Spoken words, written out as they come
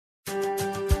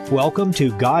Welcome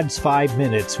to God's 5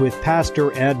 Minutes with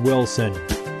Pastor Ed Wilson.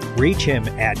 Reach him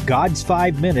at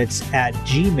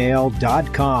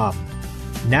gods5minutes@gmail.com.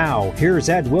 Now, here's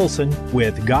Ed Wilson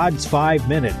with God's 5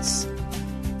 Minutes.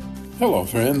 Hello,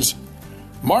 friends.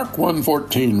 Mark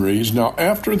 1:14 reads, "Now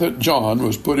after that John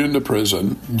was put into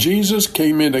prison, Jesus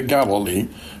came into Galilee,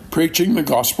 preaching the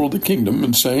gospel of the kingdom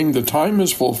and saying, The time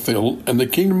is fulfilled and the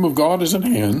kingdom of God is at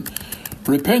hand.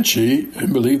 Repent ye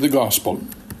and believe the gospel."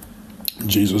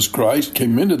 Jesus Christ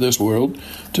came into this world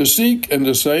to seek and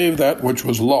to save that which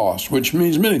was lost, which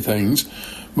means many things.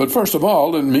 But first of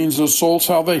all, it means the soul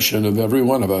salvation of every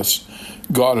one of us.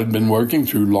 God had been working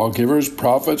through lawgivers,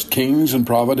 prophets, kings, and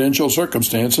providential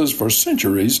circumstances for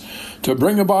centuries to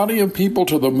bring a body of people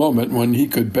to the moment when he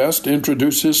could best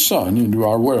introduce his Son into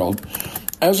our world.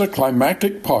 As a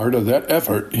climactic part of that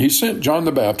effort, he sent John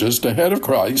the Baptist, ahead of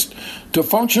Christ, to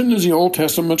function as the Old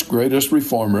Testament's greatest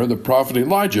reformer. The prophet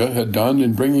Elijah had done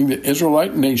in bringing the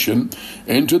Israelite nation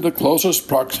into the closest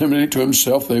proximity to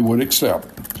himself they would accept.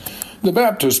 The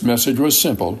Baptist message was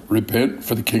simple: repent,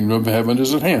 for the kingdom of heaven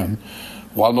is at hand.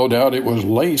 While no doubt it was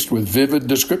laced with vivid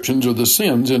descriptions of the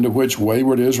sins into which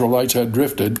wayward Israelites had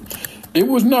drifted, it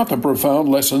was not the profound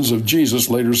lessons of Jesus'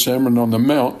 later Sermon on the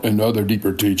Mount and other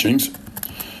deeper teachings.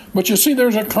 But you see,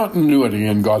 there's a continuity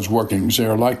in God's workings. They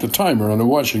are like the timer on a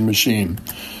washing machine.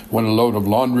 When a load of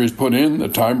laundry is put in, the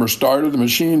timer started, the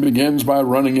machine begins by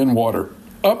running in water,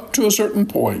 up to a certain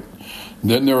point.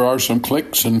 Then there are some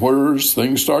clicks and whirs,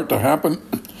 things start to happen.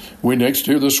 We next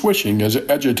hear the swishing as the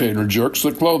agitator jerks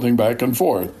the clothing back and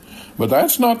forth. But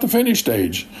that's not the finish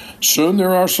stage. Soon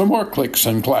there are some more clicks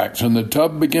and clacks, and the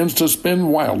tub begins to spin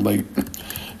wildly.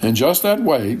 In just that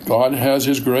way, God has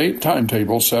his great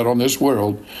timetable set on this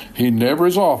world. He never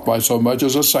is off by so much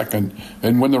as a second,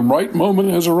 and when the right moment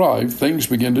has arrived, things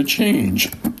begin to change.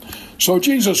 So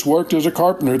Jesus worked as a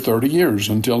carpenter 30 years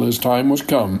until his time was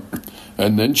come,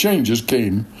 and then changes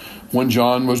came. When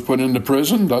John was put into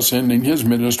prison, thus ending his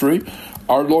ministry,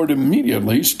 our Lord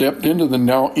immediately stepped into the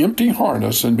now empty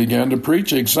harness and began to preach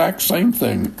the exact same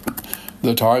thing.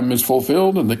 The time is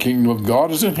fulfilled and the kingdom of God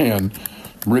is at hand.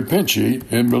 Repent ye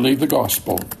and believe the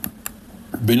gospel.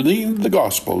 Believe the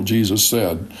gospel, Jesus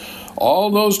said.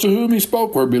 All those to whom he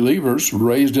spoke were believers,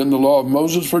 raised in the law of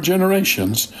Moses for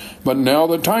generations. But now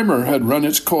the timer had run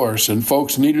its course, and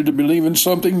folks needed to believe in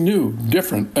something new,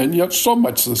 different, and yet so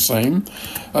much the same.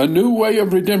 A new way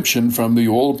of redemption from the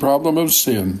old problem of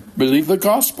sin. Believe the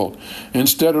gospel.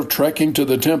 Instead of trekking to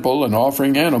the temple and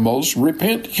offering animals,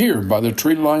 repent here by the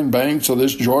tree-lined banks of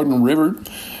this Jordan River,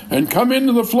 and come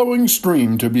into the flowing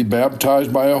stream to be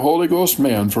baptized by a Holy Ghost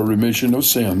man for remission of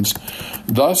sins.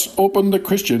 Thus opened the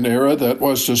Christian era that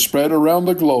was to spread around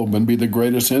the globe and be the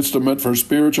greatest instrument for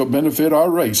spiritual benefit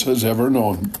our race has ever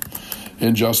known.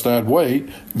 In just that way,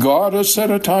 God has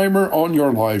set a timer on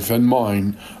your life and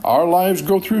mine. Our lives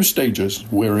go through stages.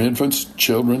 We're infants,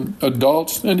 children,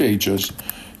 adults, and ages.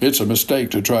 It's a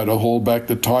mistake to try to hold back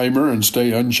the timer and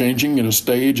stay unchanging in a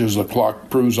stage as the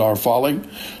clock proves our folly.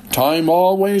 Time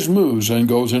always moves and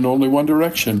goes in only one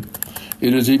direction.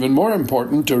 It is even more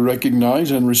important to recognize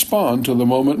and respond to the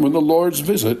moment when the Lord's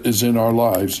visit is in our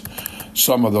lives.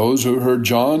 Some of those who heard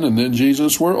John and then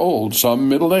Jesus were old, some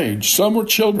middle-aged, some were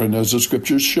children, as the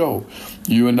scriptures show.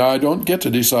 You and I don't get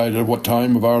to decide at what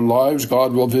time of our lives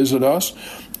God will visit us.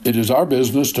 It is our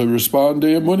business to respond to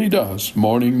him when he does,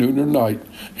 morning, noon, or night.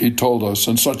 He told us,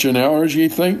 "In such an hour as ye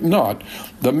think not."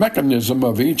 The mechanism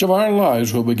of each of our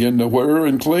lives will begin to whir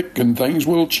and click, and things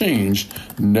will change,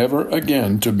 never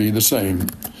again to be the same.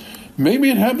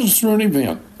 Maybe it happens through an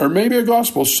event, or maybe a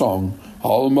gospel song.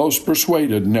 Almost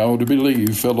persuaded now to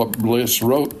believe, Philip Bliss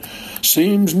wrote,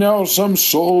 "Seems now some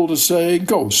soul to say,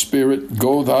 Go, Spirit,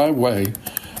 go thy way."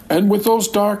 And with those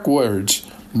dark words,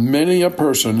 many a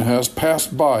person has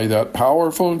passed by that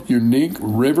powerful, unique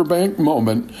riverbank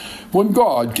moment when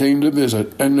God came to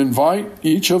visit and invite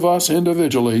each of us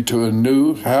individually to a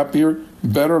new, happier,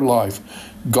 better life.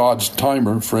 God's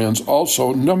timer, friends,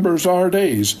 also numbers our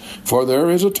days, for there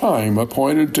is a time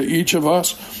appointed to each of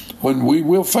us when we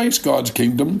will face God's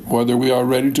kingdom, whether we are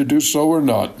ready to do so or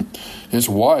not. It's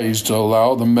wise to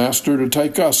allow the Master to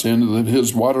take us into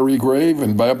his watery grave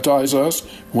and baptize us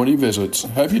when he visits.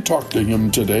 Have you talked to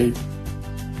him today?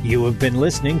 You have been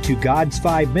listening to God's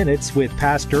 5 Minutes with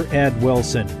Pastor Ed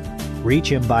Wilson.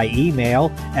 Reach him by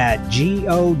email at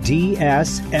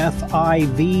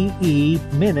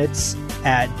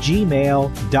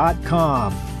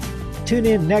godsfive-minutes@gmail.com. Tune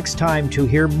in next time to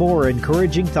hear more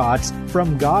encouraging thoughts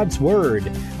from God's Word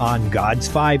on God's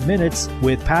 5 Minutes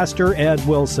with Pastor Ed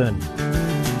Wilson.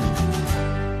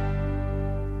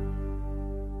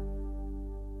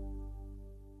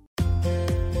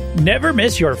 Never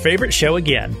miss your favorite show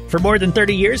again. For more than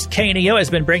 30 years, KNEO has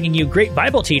been bringing you great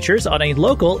Bible teachers on a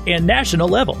local and national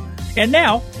level. And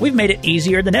now, we've made it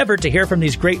easier than ever to hear from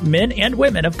these great men and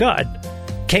women of God.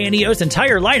 KNEO's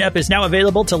entire lineup is now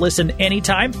available to listen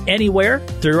anytime, anywhere,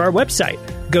 through our website.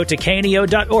 Go to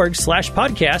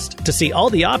kneo.org/podcast to see all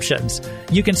the options.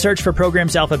 You can search for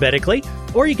programs alphabetically,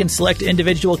 or you can select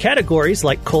individual categories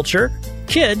like culture,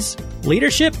 kids,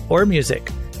 leadership, or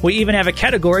music. We even have a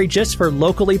category just for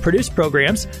locally produced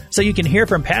programs, so you can hear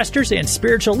from pastors and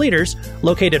spiritual leaders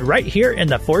located right here in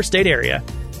the 4-state area.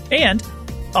 And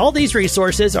all these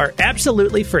resources are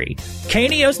absolutely free.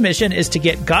 KNEO's mission is to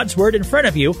get God's Word in front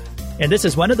of you, and this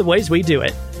is one of the ways we do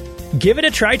it. Give it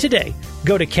a try today.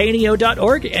 Go to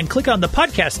kneo.org and click on the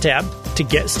podcast tab to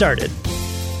get started.